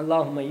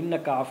 அல்லாஹும்ம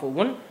இன்னக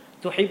அஃபுவன்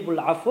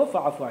துஹிப்புல் அஃப்வ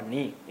ஃபஅஃபு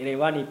அன்னி,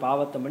 இறைவா நீ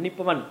பாவத்தை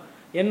மன்னிப்பவன்,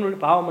 என்னுடைய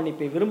பாவ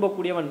மன்னிப்பை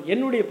விரும்பக்கூடியவன்,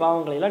 என்னுடைய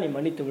பாவங்களை எல்லாம் நீ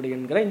மன்னித்து விடு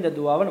என்கிற இந்த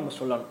துவாவை நம்ம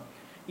சொல்லணும்.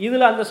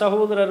 இதில் அந்த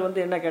சகோதரர்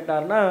என்ன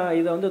கேட்டார்னா,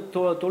 இதை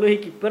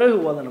தொழுகைக்கு பிறகு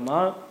ஓதணுமா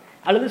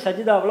அல்லது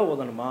சஜிதாவில்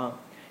ஓதணுமா?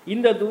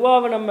 இந்த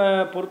துவாவை நம்ம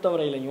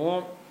பொறுத்தவரையிலையும்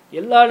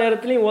எல்லா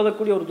நேரத்திலையும்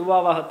ஓதக்கூடிய ஒரு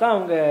துவாவாகத்தான்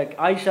அவங்க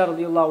ஆயிஷா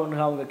ரலியல்லாஹு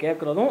அன்ஹா அவங்க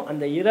கேட்குறதும்,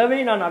 அந்த இரவை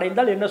நான்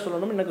அடைந்தால் என்ன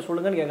சொல்லணும்னு எனக்கு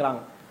சொல்லுங்கன்னு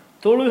கேட்குறாங்க.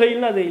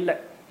 தொழுகைன்னு அது இல்லை.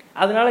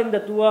 அதனால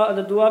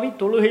அந்த துவாவை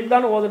தொழுகையில்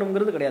தான்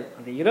ஓதணுங்கிறது கிடையாது.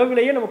 அந்த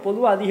இரவிலேயே நம்ம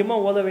பொதுவாக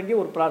அதிகமாக ஓத வேண்டிய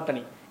ஒரு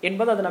பிரார்த்தனை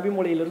என்பது அது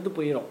நபிமொழியிலிருந்து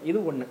போயிடும். இது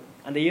ஒன்று,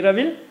 அந்த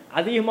இரவில்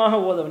அதிகமாக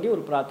ஓத வேண்டிய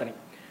ஒரு பிரார்த்தனை.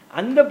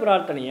 அந்த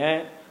பிரார்த்தனையை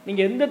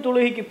நீங்கள் எந்த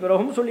தொழுகைக்கு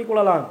பிறகும்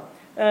சொல்லிக்கொள்ளலாம்.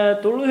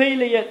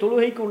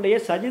 தொழுகைக்கு உடைய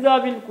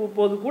சஜிதாவில்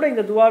போது கூட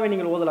இந்த துவாவை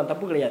நீங்கள் ஓதலாம்,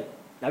 தப்பு கிடையாது.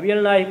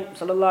 நபிகள் நாயகம்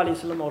ஸல்லல்லாஹு அலைஹி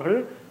வஸல்லம் அவர்கள்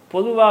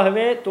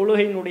பொதுவாகவே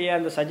தொழுகையினுடைய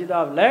அந்த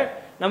சஜிதாவில்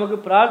நமக்கு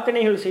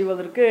பிரார்த்தனைகள்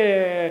செய்வதற்கு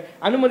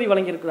அனுமதி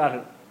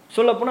வழங்கியிருக்கிறார்கள்.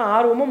 சொல்லப்போனால்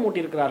ஆர்வமும்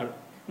மூட்டியிருக்கிறார்கள்.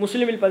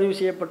 முஸ்லிமில் பதிவு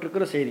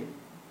செய்யப்பட்டிருக்கிற செய்தி.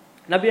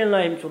 நபிகள்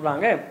நாயகம்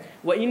சொல்கிறாங்க,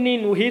 வ இன்னி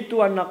நுஹீத்து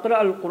அன் அக்ர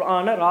அல்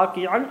குர்ஆன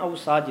ராக்கியான் அவ்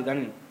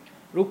சாஜிதன்,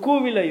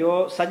 ருக்கூவிலையோ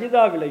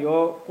சஜிதாவிலையோ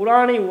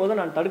குரானை ஓத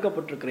நான்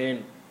தடுக்கப்பட்டிருக்கிறேன்.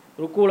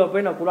 ருக்கூவில்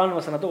போய் நான் குரான்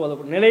வசனத்தை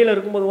ஓதக்கூடாது, நிலையில்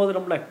இருக்கும்போது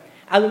ஓதுறோம்ல,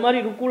 அது மாதிரி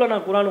ருக்கூவில்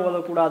நான் குரான்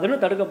ஓதக்கூடாதுன்னு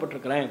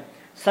தடுக்கப்பட்டிருக்கிறேன்.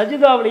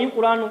 சஜிதாவிலையும்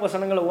குரான்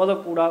வசனங்களை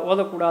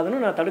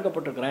ஓதக்கூடாதுன்னு நான்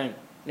தடுக்கப்பட்டிருக்கிறேன்.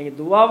 நீங்கள்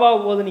துவாவா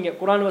ஓதுனீங்க,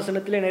 குரான்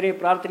வசனத்திலே நிறைய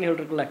பிரார்த்தனைகள்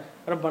இருக்குல்ல,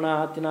 ரப்பனா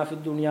ஆத்தினா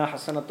ஃபித் துன்யா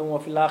ஹஸனத்தும் வ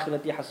ஃபில்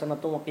ஆখিরাতি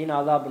ஹஸனத்தும் வ கீனா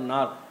அஸாபன்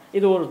நார்,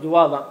 இது ஒரு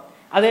துவா தான்.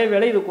 அதே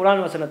வேளை இது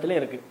குரான் வசனத்திலே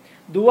இருக்குது.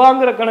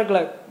 துவாங்கிற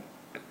கணக்கில்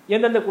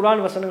எந்தெந்த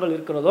குரான் வசனங்கள்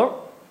இருக்கிறதோ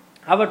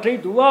அவற்றை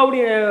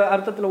துவாவுடைய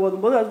அர்த்தத்தில்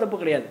ஓதும்போது அது தப்பு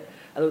கிடையாது.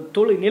 அது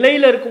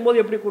நிலையில் இருக்கும்போது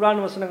எப்படி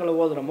குரான் வசனங்களை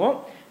ஓதுறோமோ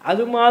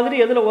அது மாதிரி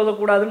எதில்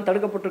ஓதக்கூடாதுன்னு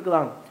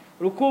தடுக்கப்பட்டிருக்குதான்.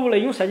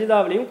 ருக்கூவிலையும்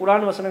சஜிதாவிலையும்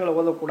குரான் வசனங்களை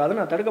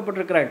ஓதக்கூடாதுன்னு நான்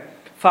தடுக்கப்பட்டிருக்கிறேன்.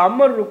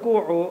 ஃபஅம்மர் ருக்கு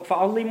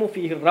ஃபஅலிமு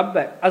ஃபீஹி ரப்ப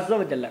அஸ்ஸ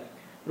வ ஜல்ல,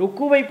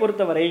 ருக்குவை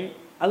பொறுத்தவரை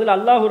அதில்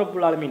அல்லாஹு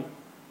ரப்புல் ஆலமீன்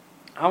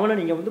அவனை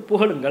நீங்கள்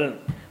புகழுங்கள்.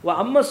 வ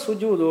அம்ம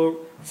சுஜூது,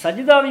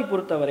 சஜிதாவை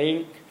பொறுத்தவரை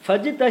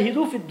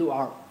ஃபஜ்தஹிது ஃபித்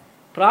துஆ,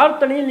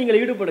 பிரார்த்தனையில் நீங்கள்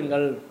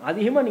ஈடுபடுங்கள்,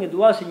 அதிகமாக நீங்கள்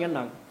துவா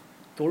செய்யுங்கன்னாங்க.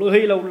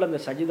 தொழுகையில் உள்ள அந்த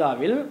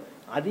சஜிதாவில்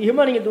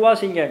அதிகமாக நீங்கள் துவா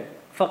செய்யுங்க.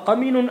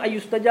 ஃபகமீனுன்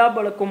அயுஸ்தஜாப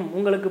லக்கும்,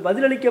 உங்களுக்கு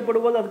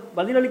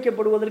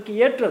பதிலளிக்கப்படுவதற்கு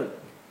ஏற்றது.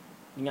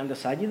 நீங்கள் அந்த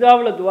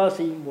சஜிதாவில் துவா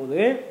செய்யும்போது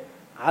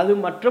அது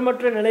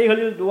மற்ற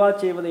நிலைகளில் துவா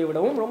செய்வதை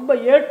விடவும் ரொம்ப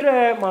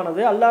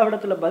ஏற்றமானது,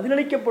 அல்லாஹ்விடத்தில்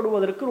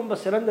பதிலளிக்கப்படுவதற்கு ரொம்ப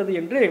சிறந்தது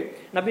என்று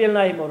நபிகள்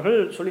நாயகம் அவர்கள்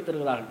சொல்லித்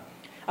தருகிறார்கள்.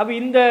 அப்போ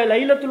இந்த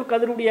லைலத்துல்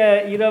கத்ருடைய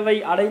இரவை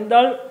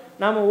அடைந்தால்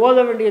நாம் ஓத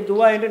வேண்டிய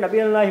துவா என்று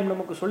நபிகள் நாயகம்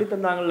நமக்கு சொல்லி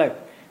தந்தாங்கல்ல,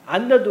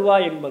 அந்த துவா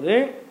என்பது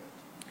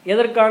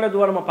எதற்கான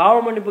துவா? நம்ம பாவ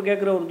மன்னிப்பு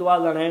கேட்குற ஒரு துவா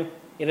தானே.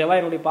 இறைவா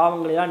என்னுடைய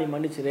பாவங்களையா நீ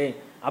மன்னிச்சிரு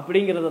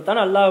அப்படிங்கிறத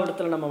தான்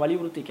அல்லாஹ்விடத்தில் நம்ம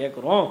வலியுறுத்தி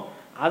கேட்குறோம்.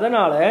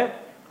 அதனால்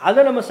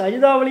அதை நம்ம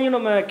சஜிதாவிலையும்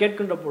நம்ம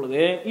கேட்கின்ற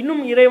பொழுது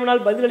இன்னும்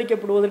இறைவனால்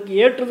பதிலளிக்கப்படுவதற்கு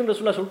ஏற்றுதுன்னு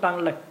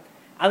சொல்லிட்டாங்கல்ல.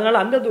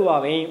 அதனால் அந்த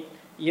துவாவை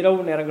இரவு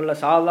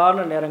நேரங்களில்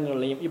சாதாரண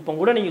நேரங்கள்லையும் இப்போ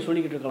கூட நீங்கள்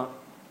சொல்லிக்கிட்டு இருக்கலாம்.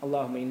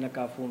 அல்லாஹும்ம இன்னக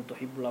அஃபூன்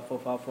துஹிப்புல் அஃபவ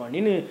ஃபஅஃபு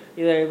அன்ஹு.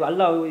 இதை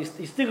அல்லாஹ்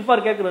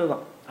இஸ்திக்ஃபார் கேட்கறது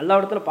தான்.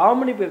 அல்லாஹ்விடத்தில் பாவ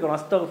மன்னிப்பு கேட்குறோம்.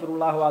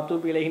 அஸ்தக்ஃபிருல்லாஹ் வ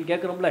அத்தூபு இலைஹின்னு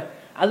கேட்குறோம்ல,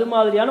 அது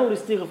மாதிரியான ஒரு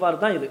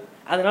இஸ்திக்ஃபார் தான் இது.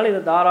 அதனால்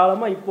இதை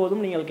தாராளமாக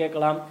இப்போதும் நீங்கள்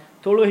கேட்கலாம்.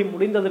 தொழுகை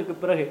முடிந்ததற்கு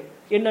பிறகு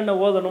என்னென்ன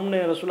ஓதணும்னு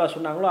ரசூலுல்லாஹ்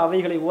சொன்னாங்களோ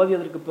அவைகளை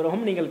ஓதியதற்கு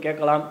பிறகும் நீங்கள்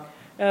கேட்கலாம்.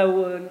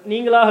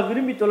 நீங்களாக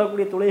விரும்பி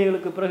தொழக்கூடிய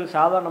தொழுகைகளுக்கு பிறகு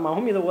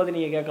சாதாரணமாகவும் இதை ஓதி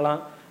நீங்கள் கேட்கலாம்.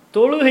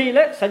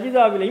 தொழுகையில்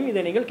சஜிதாவிலையும்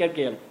இதை நீங்கள் கேட்க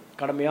இயலும்.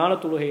 கடமையான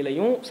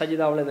தொழுகையிலையும்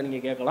சஜிதாவில் இதை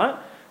நீங்கள் கேட்கலாம்.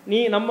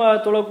 நம்ம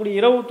தொழக்கூடிய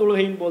இரவு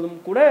தொழுகையின் போதும்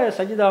கூட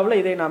சஜிதாவில்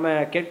இதை நாம்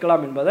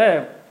கேட்கலாம் என்பதை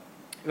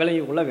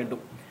விளங்கி கொள்ள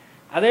வேண்டும்.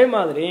 அதே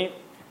மாதிரி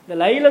இந்த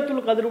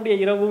லைலத்துல் கத்ருடைய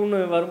இரவுன்னு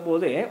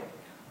வரும்போது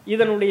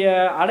இதனுடைய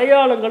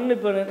அடையாளங்கள்னு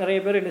இப்போ நிறைய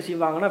பேர் என்ன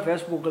செய்வாங்கன்னா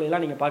ஃபேஸ்புக்கில்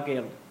எல்லாம் நீங்கள் பார்க்க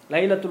இயலும்.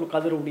 லைலத்துல்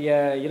கத்ருடைய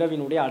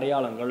இரவினுடைய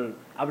அடையாளங்கள்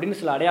அப்படின்னு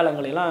சில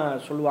அடையாளங்களெல்லாம்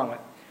சொல்லுவாங்க.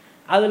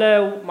 அதில்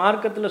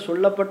மார்க்கத்தில்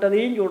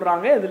சொல்லப்பட்டதையும்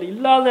சொல்கிறாங்க, இதில்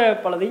இல்லாத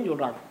பலதையும்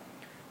சொல்கிறாங்க.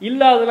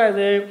 இல்லாதெல்லாம்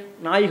இது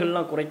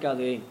நாய்கள்லாம்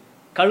குறைக்காது,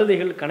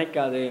 கழுதைகள்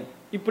கணைக்காது,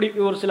 இப்படி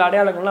ஒரு சில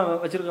அடையாளங்கள்லாம்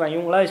வச்சுருக்குறாங்க.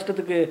 இவங்களாம்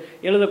இஷ்டத்துக்கு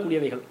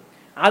எழுதக்கூடியவைகள்.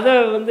 அதை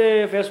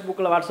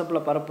ஃபேஸ்புக்கில்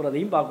வாட்ஸ்அப்பில்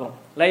பரப்புறதையும் பார்க்குறோம்.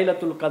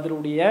 லைலத்துல்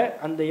கத்ருடைய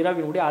அந்த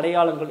இரவினுடைய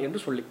அடையாளங்கள்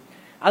என்று சொல்லி.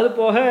 அது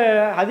போக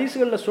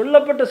ஹதீஸ்களில்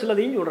சொல்லப்பட்ட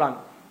சிலதையும் சொல்கிறாங்க.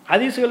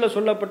 ஹதீஸ்களில்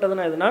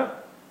சொல்லப்பட்டதுன்னா எதுனா,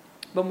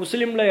 இப்போ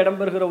முஸ்லீமில்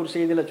இடம்பெறுகிற ஒரு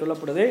செய்தியில்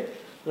சொல்லப்படுது,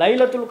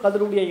 லைலத்துல்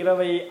கத்ருடைய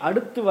இரவை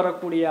அடுத்து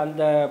வரக்கூடிய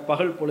அந்த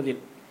பகல்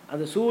பொழுதில்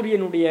அந்த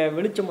சூரியனுடைய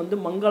வெளிச்சம்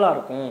மங்கலாக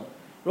இருக்கும்,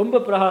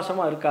 ரொம்ப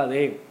பிரகாசமாக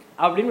இருக்காது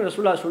அப்படின்னு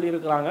ரசூலுல்லாஹ்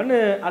சொல்லியிருக்கிறாங்கன்னு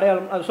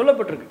அடையாளம் அது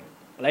சொல்லப்பட்டிருக்கு.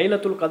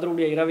 லைலத்துல்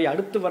கத்ருடைய இரவை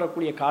அடுத்து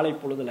வரக்கூடிய காலை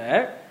பொழுதில்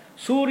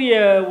சூரிய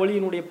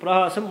ஒளியினுடைய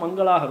பிரகாசம்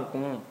மங்கலாக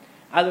இருக்கும்,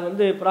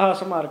 அது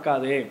பிரகாசமாக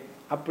இருக்காது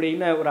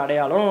அப்படின்னு ஒரு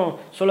அடையாளம்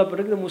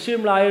சொல்லப்பட்டிருக்கு.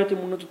 முஸ்லீமில்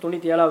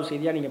 1397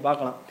 செய்தியாக நீங்கள்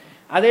பார்க்கலாம்.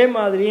 அதே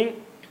மாதிரி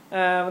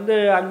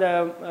அந்த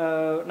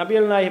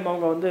நபிகள் நாயகம்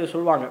அவங்க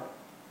சொல்லுவாங்க,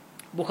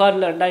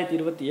 புகாரில்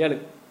 2027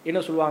 என்ன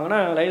சொல்லுவாங்கன்னா,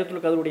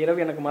 லைலத்துல் கத்ருடைய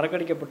இரவு எனக்கு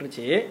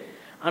மறக்கடிக்கப்பட்டுருச்சு,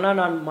 ஆனால்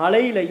நான்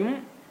மலையிலையும்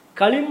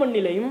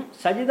களிமண்ணிலையும்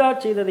சஜிதா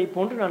செய்ததை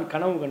போன்று நான்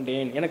கனவு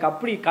கண்டேன், எனக்கு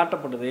அப்படி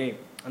காட்டப்படுது.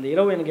 அந்த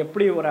இரவு எனக்கு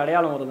எப்படி ஒரு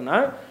அடையாளம் வருதுன்னா,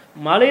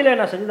 மலையில்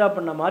நான் சஜிதா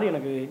பண்ண மாதிரி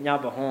எனக்கு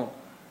ஞாபகம்,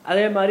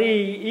 அதே மாதிரி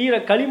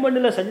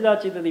களிமண்ணில் சஜிதா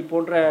செய்ததை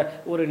போன்ற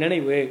ஒரு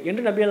நினைவு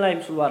என்று நபிகள்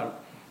நாயகம் சொல்வார்கள்.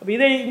 அப்போ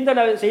இந்த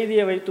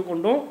செய்தியை வைத்து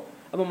கொண்டும்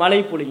அப்போ மழை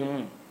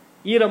பொழியும்,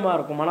 ஈரமாக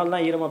இருக்கும், மணல்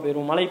தான் ஈரமாக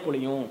போயிடும், மழை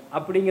பொழியும்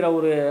அப்படிங்கிற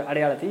ஒரு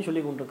அடையாளத்தையும்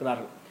சொல்லி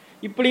கொண்டிருக்கிறார்கள்.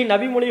 இப்படி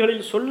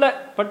நபிமொழிகளில்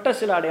சொல்லப்பட்ட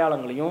சில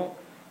அடையாளங்களையும்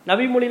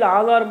நபிமொழியில்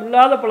ஆதாரம்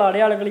இல்லாத பல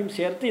அடையாளங்களையும்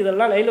சேர்த்து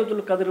இதெல்லாம்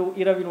லைலத்துல் கத்ர்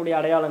இரவினுடைய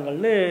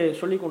அடையாளங்கள்னு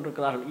சொல்லி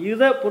கொண்டிருக்கிறார்கள்.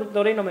 இதை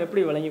பொறுத்தவரை நம்ம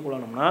எப்படி விளங்கிக்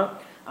கொள்ளணும்னா,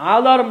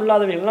 ஆதாரம்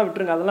இல்லாதவைகள்லாம்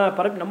விட்டுருங்க.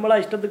 அதெல்லாம் நம்மளா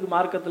இஷ்டத்துக்கு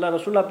மார்க்கத்தில்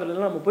ரசூலுல்லாஹ்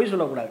பேரில் நம்ம போய்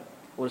சொல்லக்கூடாது.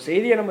 ஒரு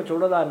செய்தியை நம்ம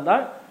சொல்றதா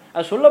இருந்தால்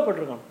அது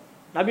சொல்லப்பட்டிருக்கணும்.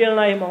 நபிகள்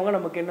நாயகம் அவங்க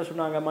நமக்கு என்ன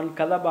சொன்னாங்க, மன்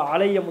கதப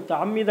அலைய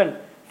முத்தஅம்மிதன்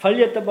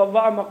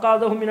ஃபல்யத்தபவ்வா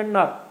மக்காதஹு மினன்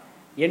நார்.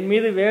 என்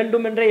மீது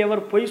வேண்டும் என்றே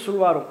எவர் பொய்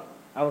சொல்வாரோ,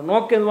 அவர்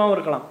நோக்கம் எதுவாகவும்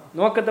இருக்கலாம்,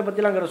 நோக்கத்தை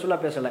பற்றிலாம் அங்கே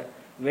ரசூலுல்லாஹ் பேசலை,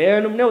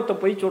 வேணும்னே ஒருத்த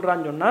பொய்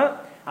சொல்கிறான்னு சொன்னால்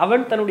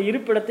அவன் தன்னுடைய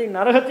இருப்பிடத்தை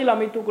நரகத்தில்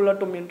அமைத்துக்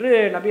கொள்ளட்டும் என்று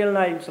நபிகள்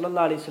நாயகம்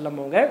ஸல்லல்லாஹு அலைஹி வஸல்லம்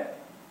அவங்க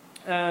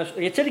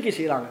எச்சரிக்கை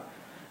செய்கிறாங்க.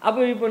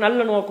 அப்போ இப்போ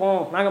நல்ல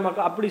நோக்கம், நாங்கள்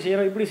மக்கள் அப்படி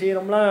செய்கிறோம் இப்படி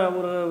செய்கிறோம்லாம்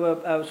ஒரு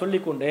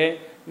சொல்லிக்கொண்டு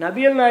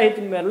நபிகள்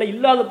நாயகத்தின் மேலில்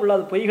இல்லாத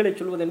பொல்லாத பொய்களை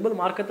சொல்வது என்பது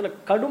மார்க்கத்தில்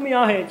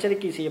கடுமையாக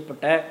எச்சரிக்கை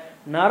செய்யப்பட்ட,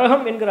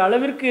 நரகம் என்கிற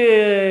அளவிற்கு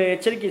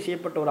எச்சரிக்கை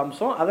செய்யப்பட்ட ஒரு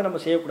அம்சம். அதை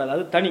நம்ம செய்யக்கூடாது,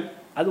 அது தனி,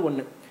 அது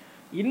ஒன்று.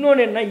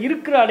 இன்னொன்று என்ன,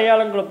 இருக்கிற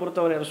அடையாளங்களை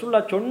பொறுத்தவரை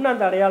ரசூலுல்லாஹ் சொன்ன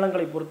அந்த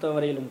அடையாளங்களை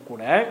பொறுத்தவரையிலும்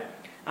கூட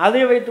அதை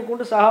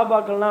வைத்துக்கொண்டு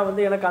சஹாபாக்கள்லாம்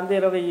எனக்கு அந்த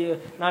இரவை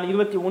நான்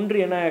 21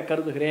 என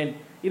கருதுகிறேன்,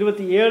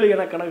 27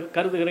 என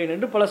கருதுகிறேன்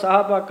என்று பல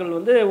சஹாபாக்கள்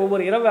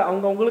ஒவ்வொரு இரவை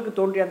அவங்கவுங்களுக்கு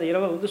தோன்றிய அந்த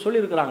இரவை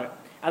சொல்லியிருக்கிறாங்க.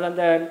 அது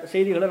அந்த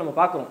செய்திகளை நம்ம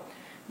பார்க்குறோம்.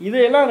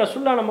 இதையெல்லாம்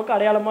ரசூலுல்லாஹ் நமக்கு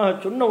அடையாளமாக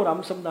சொன்ன ஒரு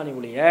அம்சம் தானே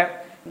ஒழிய,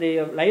 இந்த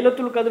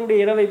லைலத்துல்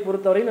கத்ருடைய இரவை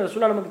பொறுத்தவரையும்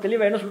ரசூலுல்லாஹ் நமக்கு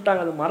தெளிவாக என்ன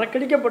சொல்லிட்டாங்க, அது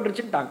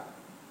மறக்கடிக்கப்பட்டுருச்சுட்டாங்க,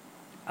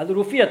 அது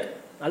ருஃபியத்,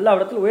 அல்லாஹ்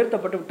இடத்துல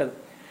உயர்த்தப்பட்டு விட்டது.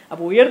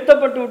 அப்போ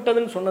உயர்த்தப்பட்டு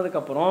விட்டதுன்னு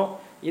சொன்னதுக்கப்புறம்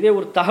இதை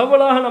ஒரு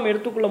தகவலாக நம்ம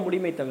எடுத்துக்கொள்ள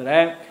முடியுமே தவிர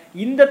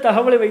இந்த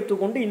தகவலை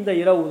வைத்துக்கொண்டு இந்த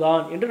இரவு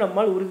தான் என்று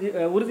நம்மால்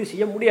உறுதி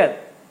செய்ய முடியாது.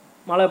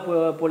 மழை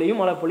பொழியும்,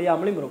 மழை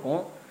பொழியாமலும்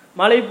இருக்கும்.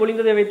 மழை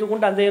பொழிந்ததை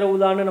வைத்துக்கொண்டு அந்த இரவு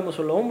தான் நம்ம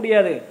சொல்லவும்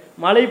முடியாது.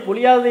 மழை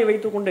பொழியாததை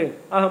வைத்துக்கொண்டு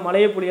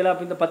மழையை பொழியலை,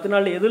 அப்போ இந்த 10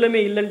 நாள்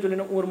எதுலையுமே இல்லைன்னு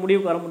சொல்லி ஒரு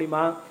முடிவுக்கு வர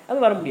முடியுமா? அது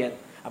வர முடியாது.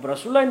 அப்புறம்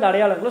ரசூலுல்லாஹ் இந்த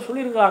அடையாளங்களை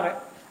சொல்லியிருக்காங்க.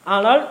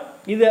 ஆனால்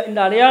இந்த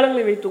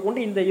அடையாளங்களை வைத்துக்கொண்டு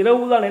இந்த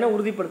இரவு தான் என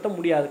உறுதிப்படுத்த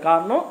முடியாது.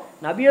 காரணம்,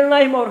 நபிகள்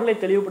நாயகம் அவர்களை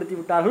தெளிவுபடுத்தி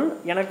விட்டார்கள்,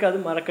 எனக்கு அது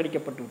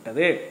மறக்கடிக்கப்பட்டு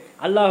விட்டது,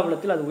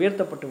 அல்லாஹ்விடத்தில் அது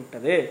உயர்த்தப்பட்டு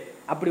விட்டது,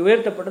 அப்படி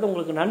உயர்த்தப்பட்டது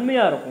உங்களுக்கு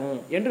நன்மையாக இருக்கும்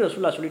என்று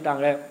ரசூலுல்லாஹ்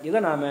சொல்லிட்டாங்க.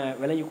 இதை நாம்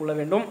விளங்கி கொள்ள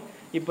வேண்டும்.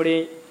 இப்படி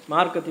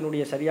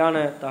மார்க்கத்தினுடைய சரியான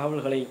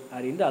தகவல்களை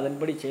அறிந்து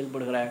அதன்படி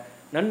செயல்படுகிற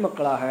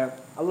நன்மக்களாக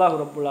அல்லாஹ்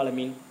ரப்புல்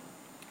ஆலமீன்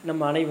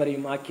நம்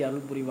அனைவரையும் ஆக்கி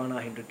அருள்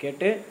புரிவானாக என்று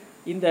கேட்டு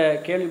இந்த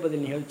கேள்வி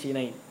பதில்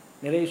நிகழ்ச்சியினை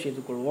நிறைவு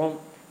செய்து கொள்வோம்.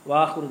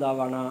 வாஹிரு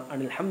தாவானா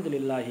அனில்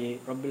ஹம்துலில்லாஹி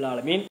ரப்பில்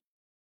ஆலமீன்.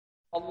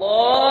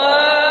 அல்லாஹ்